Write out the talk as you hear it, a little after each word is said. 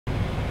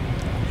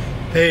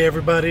Hey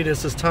everybody,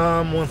 this is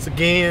Tom once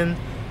again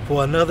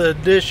for another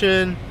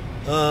edition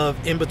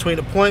of In Between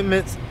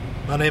Appointments.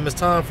 My name is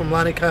Tom from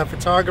Lonicon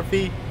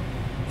Photography,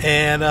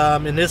 and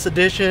in this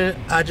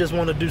edition I just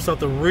want to do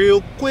something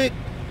real quick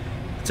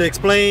to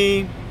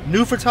explain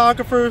new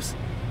photographers.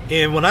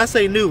 And when I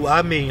say new,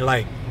 I mean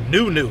like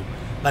new.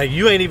 Like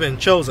you ain't even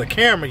chose a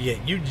camera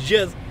yet, you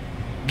just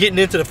getting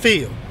into the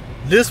field.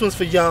 This one's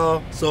for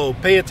y'all, so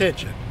pay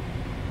attention.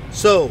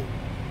 So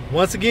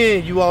once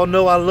again, you all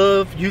know I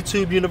love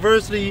YouTube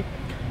University,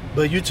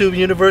 but YouTube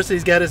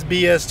University's got its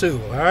BS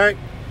too, alright?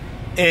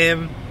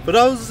 And for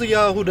those of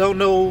y'all who don't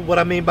know what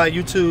I mean by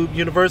YouTube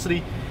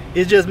University,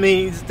 it just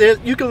means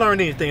that you can learn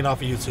anything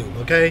off of YouTube,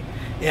 okay?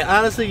 And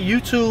honestly,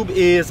 YouTube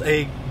is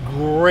a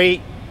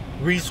great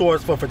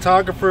resource for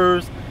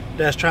photographers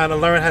that's trying to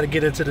learn how to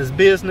get into this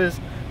business,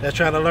 that's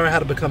trying to learn how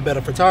to become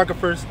better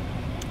photographers.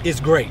 It's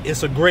great.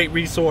 It's a great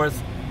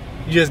resource.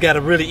 You just got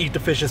to really eat the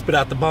fish and spit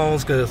out the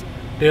bones, because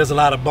there's a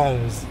lot of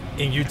bones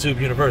in YouTube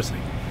University.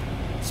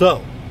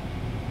 So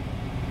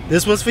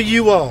this one's for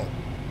you all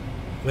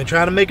when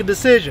trying to make a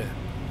decision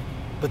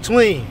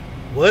between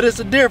what is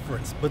the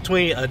difference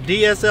between a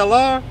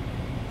DSLR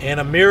and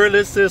a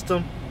mirrorless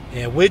system,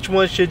 and which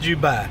one should you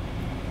buy.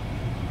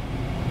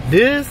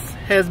 This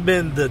has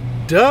been the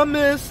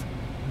dumbest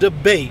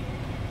debate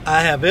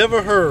I have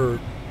ever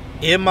heard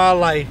in my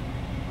life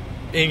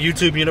in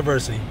YouTube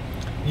University.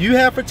 You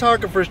have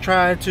photographers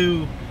trying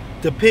to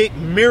depict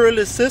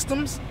mirrorless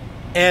systems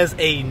as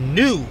a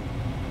new,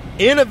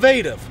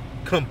 innovative,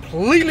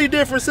 completely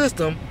different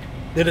system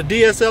than a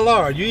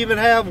DSLR. You even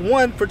have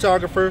one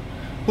photographer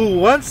who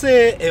once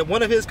said at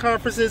one of his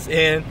conferences,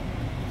 and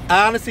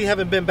I honestly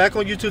haven't been back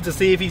on YouTube to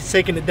see if he's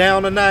taking it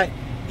down or not.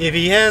 If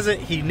he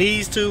hasn't, he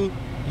needs to.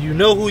 You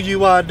know who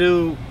you are,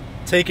 dude.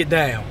 Take it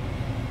down,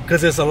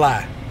 because it's a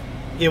lie.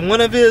 In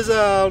one of his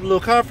little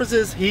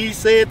conferences, he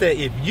said that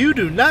if you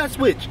do not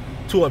switch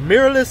to a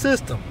mirrorless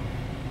system,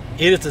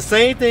 it is the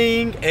same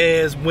thing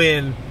as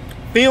when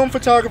film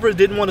photographers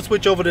didn't want to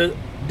switch over to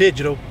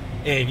digital,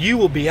 and you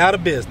will be out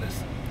of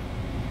business.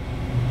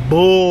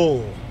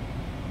 Bull.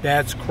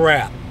 That's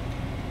crap.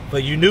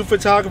 But you new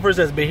photographers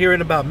that's been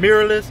hearing about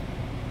mirrorless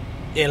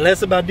and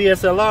less about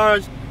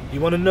DSLRs, you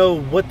want to know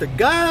what the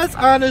God's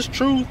honest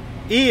truth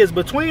is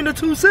between the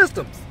two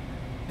systems.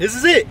 This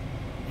is it.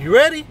 You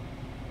ready?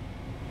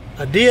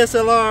 A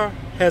DSLR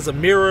has a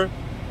mirror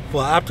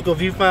for an optical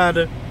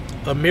viewfinder.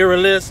 A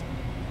mirrorless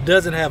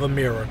doesn't have a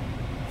mirror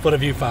for the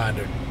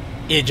viewfinder.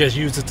 It just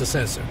uses the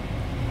sensor.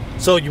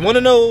 So you want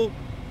to know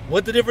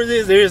what the difference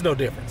is? There is no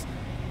difference.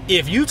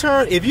 If you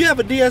have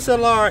a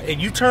DSLR and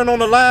you turn on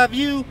the live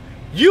view,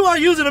 you are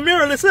using a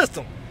mirrorless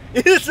system.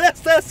 It's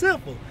just that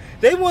simple.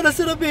 They want to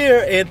sit up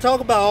here and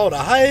talk about all the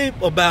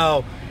hype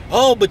about,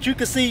 oh, but you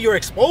can see your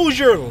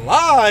exposure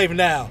live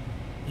now.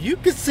 You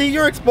can see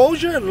your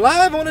exposure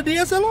live on a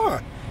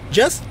DSLR.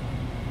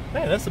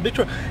 Man, that's a big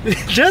trouble.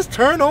 Just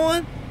turn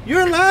on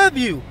your live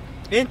view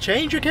and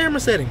change your camera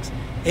settings,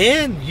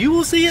 and you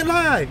will see it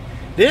live.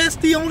 That's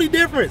the only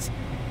difference.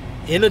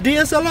 In a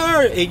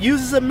DSLR, it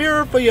uses a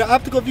mirror for your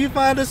optical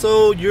viewfinder,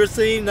 so you're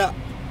seeing the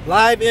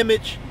live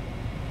image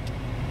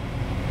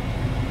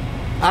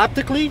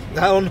optically.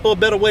 I don't know a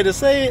better way to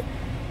say it.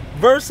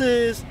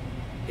 Versus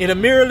in a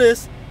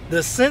mirrorless,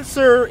 the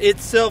sensor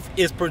itself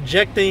is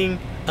projecting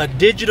a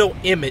digital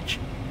image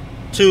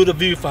to the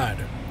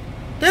viewfinder.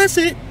 That's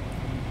it.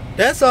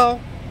 That's all.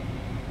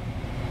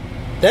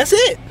 That's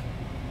it.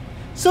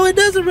 So it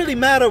doesn't really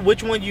matter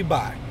which one you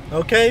buy,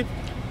 okay?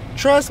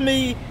 Trust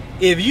me,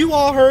 if you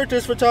all heard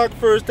this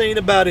photographer's thing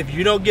about if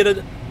you don't get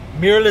a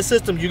mirrorless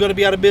system, you're going to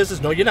be out of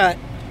business. No, you're not.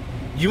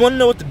 You want to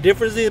know what the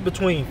difference is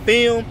between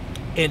film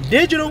and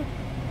digital?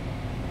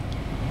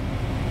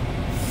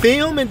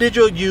 Film and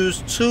digital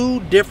use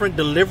two different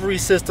delivery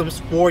systems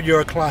for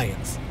your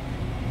clients.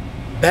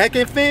 Back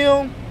in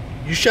film,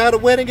 you shot a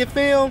wedding in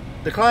film,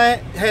 the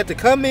client had to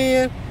come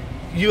in,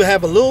 you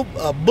have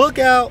a book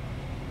out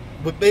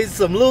with basically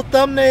some little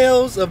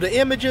thumbnails of the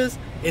images,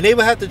 and they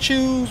would have to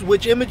choose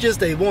which images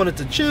they wanted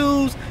to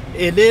choose,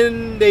 and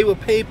then they would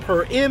pay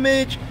per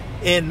image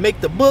and make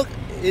the book.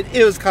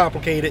 It was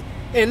complicated.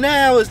 And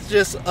now it's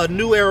just a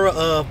new era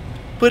of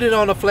put it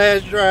on a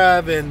flash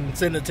drive and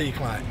send it to your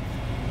client.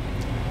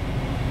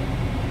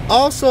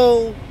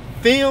 Also,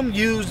 film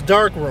used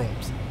dark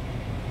rooms.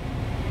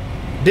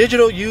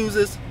 Digital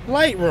uses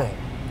Lightroom.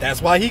 That's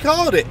why he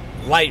called it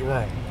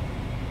Lightroom.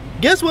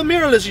 Guess what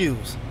mirrorless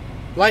use?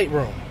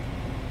 Lightroom.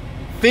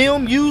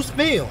 Film use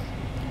film.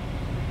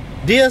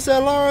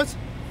 DSLRs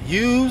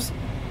use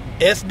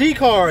SD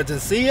cards and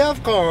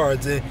CF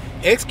cards and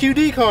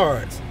XQD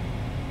cards.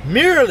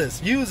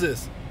 Mirrorless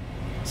uses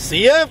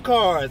CF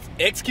cards,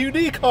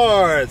 XQD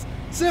cards,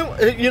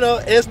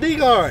 SD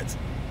cards.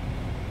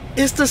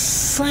 It's the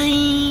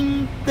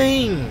same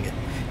thing.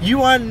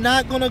 You are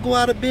not going to go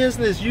out of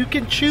business. You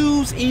can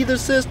choose either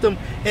system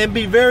and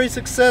be very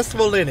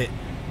successful in it.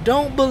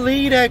 Don't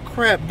believe that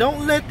crap.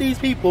 Don't let these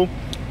people,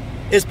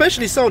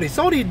 especially Sony.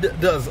 Sony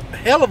does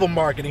hell of a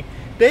marketing.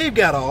 They've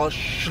got a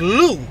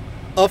slew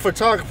of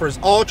photographers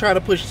all trying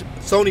to push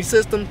Sony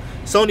systems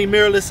Sony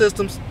mirrorless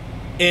systems,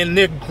 and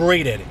they're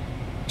great at it.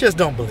 Just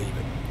don't believe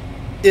it.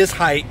 It's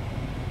hype.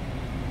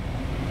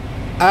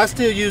 I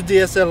still use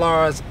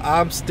DSLRs.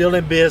 I'm still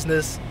in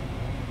business.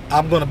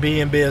 I'm going to be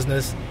in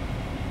business.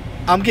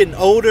 I'm getting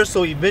older,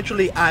 so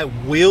eventually I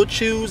will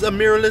choose a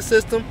mirrorless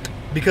system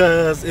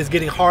because it's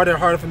getting harder and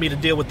harder for me to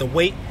deal with the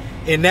weight.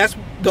 And that's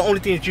the only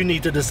thing that you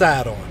need to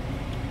decide on.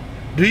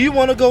 Do you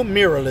want to go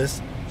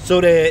mirrorless so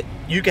that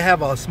you can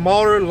have a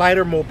smaller,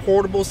 lighter, more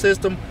portable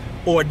system,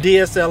 or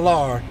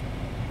DSLR,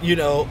 you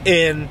know?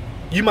 And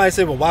you might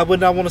say, well, why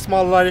wouldn't I want a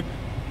smaller, lighter?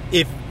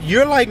 If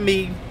you're like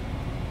me,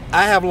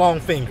 I have long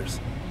fingers.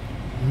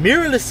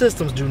 Mirrorless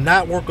systems do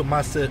not work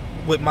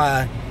with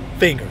my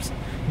fingers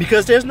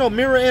because there's no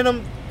mirror in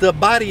them. The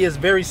body is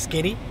very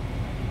skinny,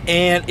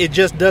 and it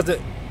just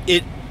doesn't.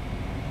 The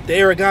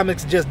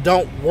ergonomics just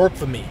don't work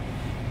for me.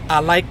 I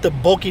like the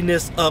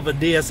bulkiness of a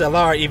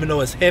DSLR, even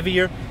though it's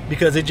heavier,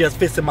 because it just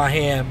fits in my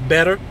hand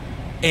better.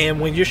 And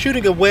when you're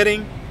shooting a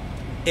wedding,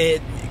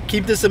 and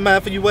keep this in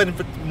mind for you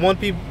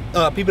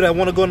people that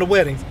want to go into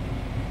weddings.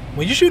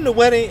 When you're shooting a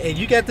wedding and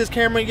you got this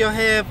camera in your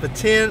hand for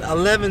 10,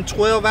 11,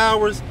 12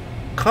 hours,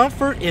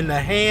 comfort in the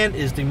hand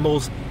is the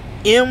most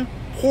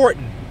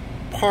important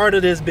part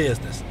of this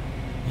business.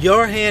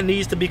 Your hand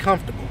needs to be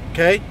comfortable,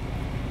 okay?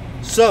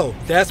 So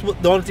that's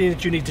the only thing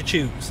that you need to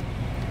choose.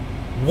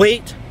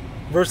 Weight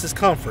versus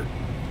comfort.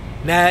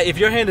 Now, if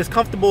your hand is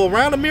comfortable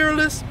around a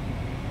mirrorless,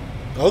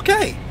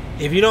 okay.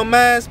 If you don't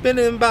mind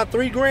spending about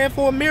 $3 grand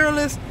for a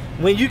mirrorless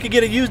when you could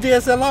get a used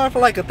DSLR for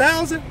like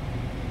 $1,000,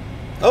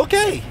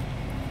 okay.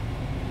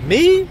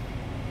 Me,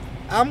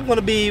 I'm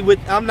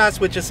not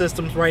switching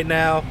systems right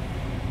now.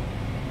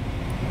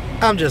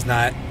 I'm just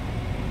not.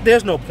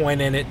 There's no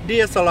point in it.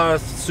 DSLRs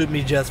suit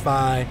me just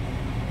fine.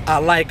 I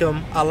like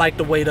them. I like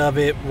the weight of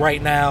it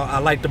right now. I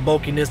like the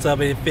bulkiness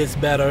of it. It fits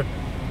better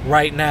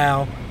right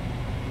now.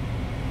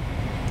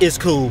 It's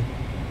cool.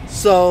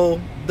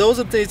 So those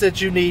are things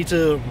that you need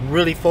to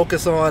really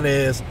focus on.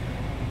 Is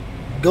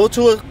go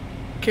to a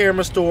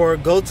camera store,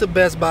 go to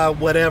Best Buy,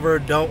 whatever.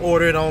 Don't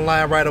order it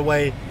online right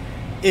away.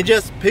 And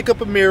just pick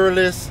up a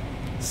mirrorless,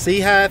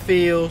 see how it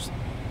feels.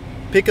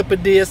 Pick up a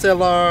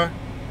DSLR,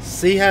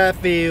 see how it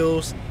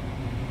feels.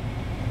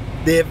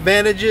 The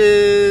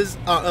advantages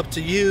are up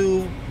to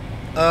you.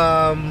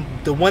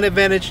 The one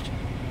advantage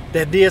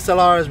that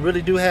DSLRs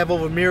really do have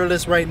over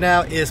mirrorless right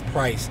now is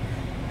price.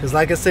 Because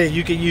like I said,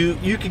 you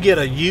could get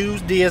a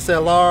used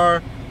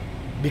DSLR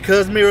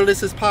because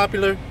mirrorless is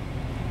popular,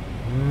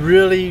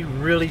 really,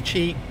 really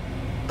cheap.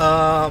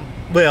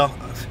 Well,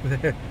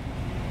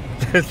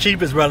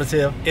 cheap is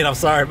relative, and I'm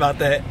sorry about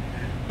that.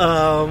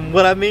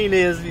 What I mean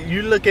is,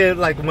 you look at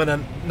like when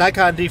a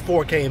Nikon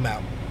D4 came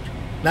out.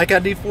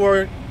 Nikon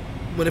D4,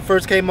 when it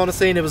first came on the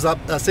scene, it was a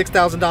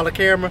 $6,000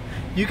 camera.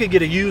 You could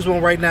get a used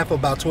one right now for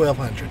about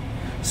 $1,200.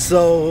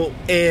 So,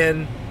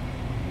 and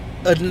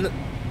a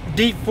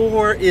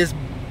D4 is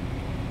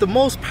the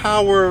most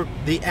power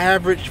the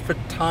average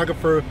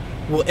photographer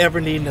will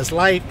ever need in his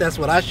life. That's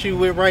what I shoot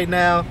with right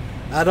now.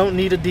 I don't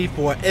need a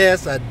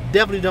D4S. I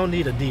definitely don't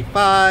need a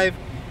D5.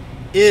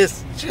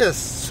 It's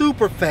just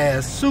super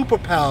fast, super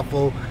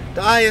powerful.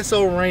 The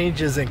ISO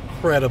range is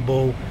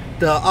incredible.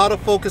 The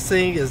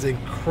autofocusing is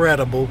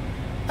incredible.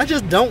 I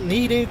just don't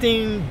need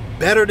anything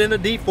better than a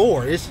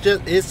D4.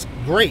 It's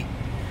great.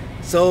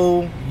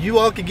 So you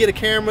all could get a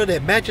camera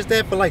that matches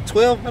that for like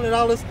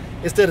 $1,200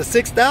 instead of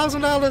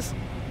 $6,000.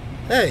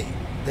 Hey,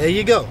 there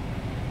you go.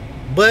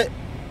 But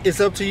it's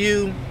up to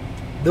you.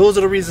 Those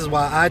are the reasons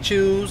why I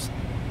choose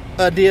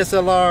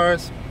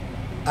DSLRs.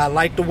 I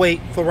like the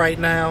weight for right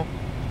now.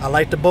 I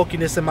like the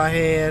bulkiness in my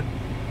hand.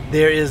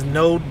 There is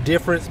no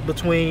difference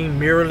between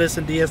mirrorless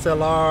and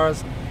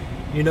DSLRs.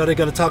 You know, they're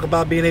going to talk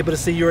about being able to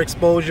see your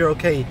exposure.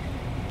 Okay,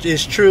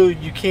 it's true.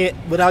 You can't,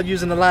 without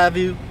using the live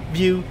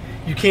view,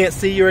 you can't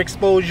see your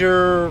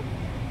exposure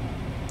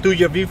through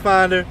your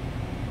viewfinder.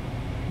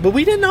 But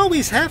we didn't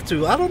always have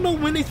to. I don't know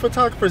when these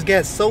photographers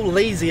got so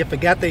lazy and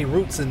forgot their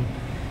roots. And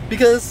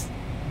because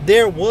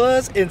there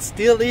was and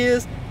still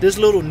is this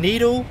little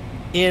needle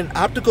in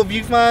optical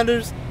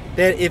viewfinders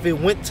that if it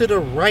went to the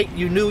right,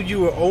 you knew you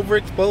were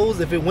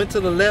overexposed. If it went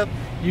to the left,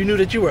 you knew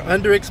that you were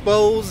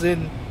underexposed,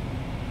 and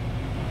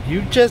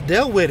you just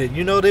dealt with it.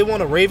 You know, they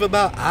want to rave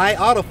about eye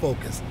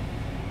autofocus.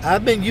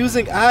 I've been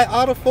using eye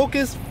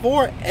autofocus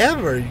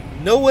forever. You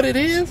know what it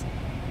is?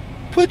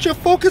 Put your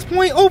focus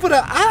point over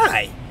the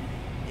eye.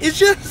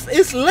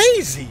 It's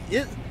lazy.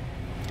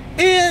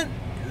 And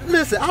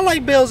listen, I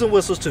like bells and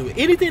whistles too.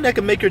 Anything that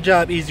can make your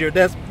job easier,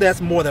 that's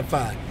more than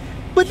fine.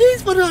 But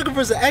these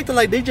photographers are acting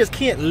like they just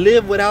can't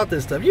live without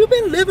this stuff. You've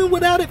been living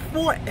without it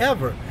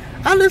forever.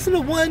 I listened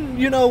to one,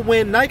 you know,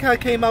 when Nikon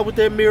came out with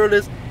their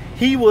mirrorless,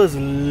 he was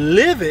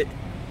livid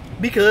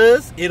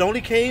because it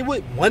only came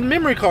with one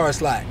memory card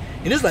slot.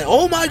 And it's like,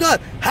 oh my God,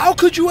 how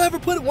could you ever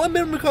put one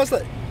memory card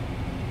slot?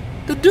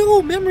 The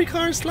dual memory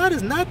card slot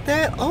is not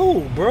that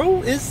old,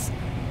 bro. It's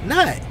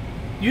not.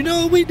 You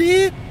know what we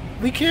did?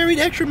 We carried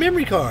extra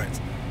memory cards.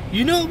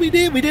 You know what we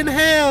did? We didn't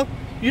have,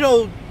 you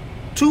know,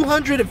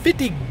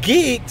 250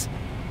 gigs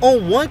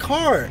on one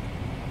card.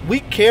 we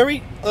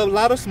carry a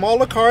lot of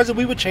smaller cars and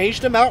we would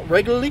change them out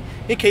regularly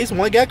in case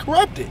one got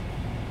corrupted.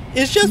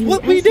 It's just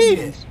what we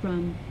did.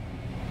 From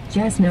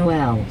Jess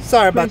Noel.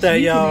 Sorry about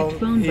that, y'all.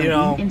 You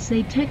know, and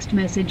say text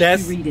message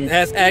that's, to read it.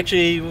 That's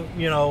actually,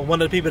 you know,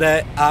 one of the people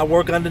that I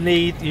work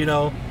underneath, you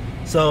know.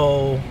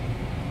 So,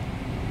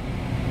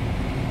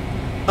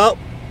 oh,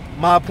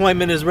 my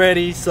appointment is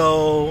ready,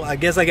 so I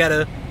guess I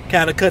gotta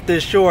kind of cut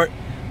this short.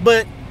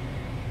 But,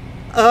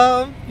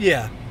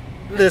 yeah,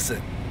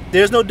 listen,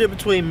 there's no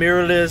difference between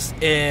mirrorless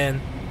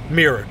and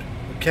mirrored,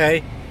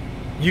 okay?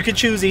 You can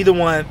choose either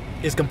one.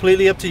 It's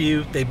completely up to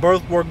you. They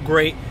both work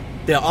great.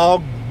 They're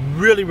all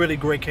really, really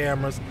great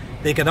cameras.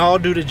 They can all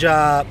do the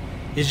job.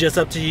 It's just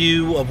up to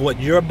you of what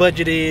your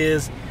budget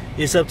is.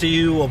 It's up to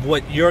you of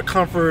what your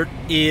comfort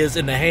is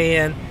in the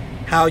hand,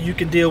 how you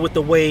can deal with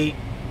the weight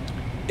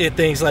and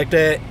things like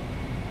that.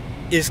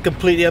 It's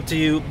completely up to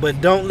you,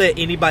 but don't let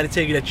anybody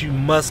tell you that you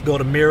must go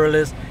to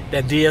mirrorless,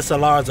 that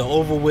DSLRs are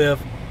over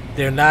with.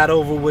 They're not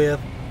over with.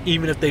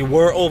 Even if they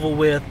were over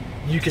with,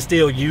 you can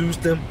still use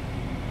them,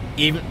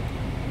 even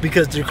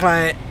because your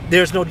client,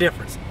 there's no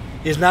difference.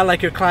 It's not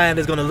like your client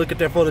is going to look at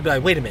their photo and be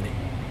like, wait a minute,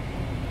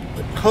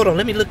 hold on,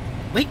 let me look.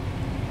 Wait,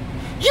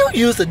 you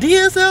use a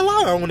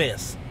DSLR on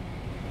this.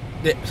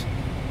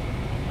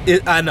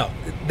 I know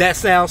that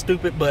sounds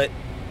stupid, but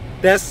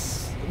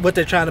that's what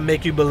they're trying to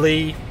make you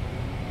believe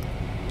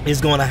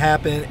is going to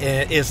happen,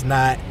 and it's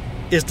not.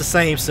 It's the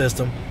same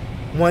system.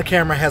 One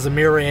camera has a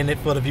mirror in it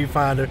for the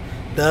viewfinder.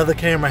 The other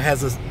camera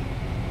has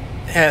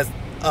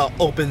a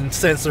open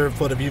sensor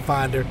for the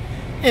viewfinder,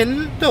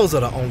 and those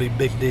are the only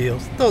big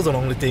deals. Those are the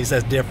only things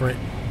that's different.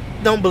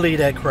 Don't believe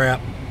that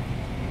crap.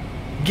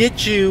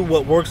 Get you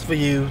what works for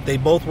you. They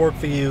both work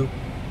for you.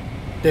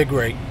 They're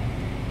great.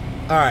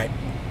 All right,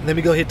 let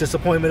me go hit this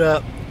appointment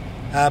up.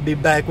 I'll be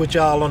back with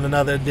y'all on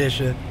another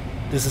edition.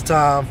 This is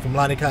Tom from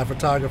Lonnie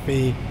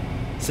Photography.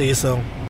 See you soon.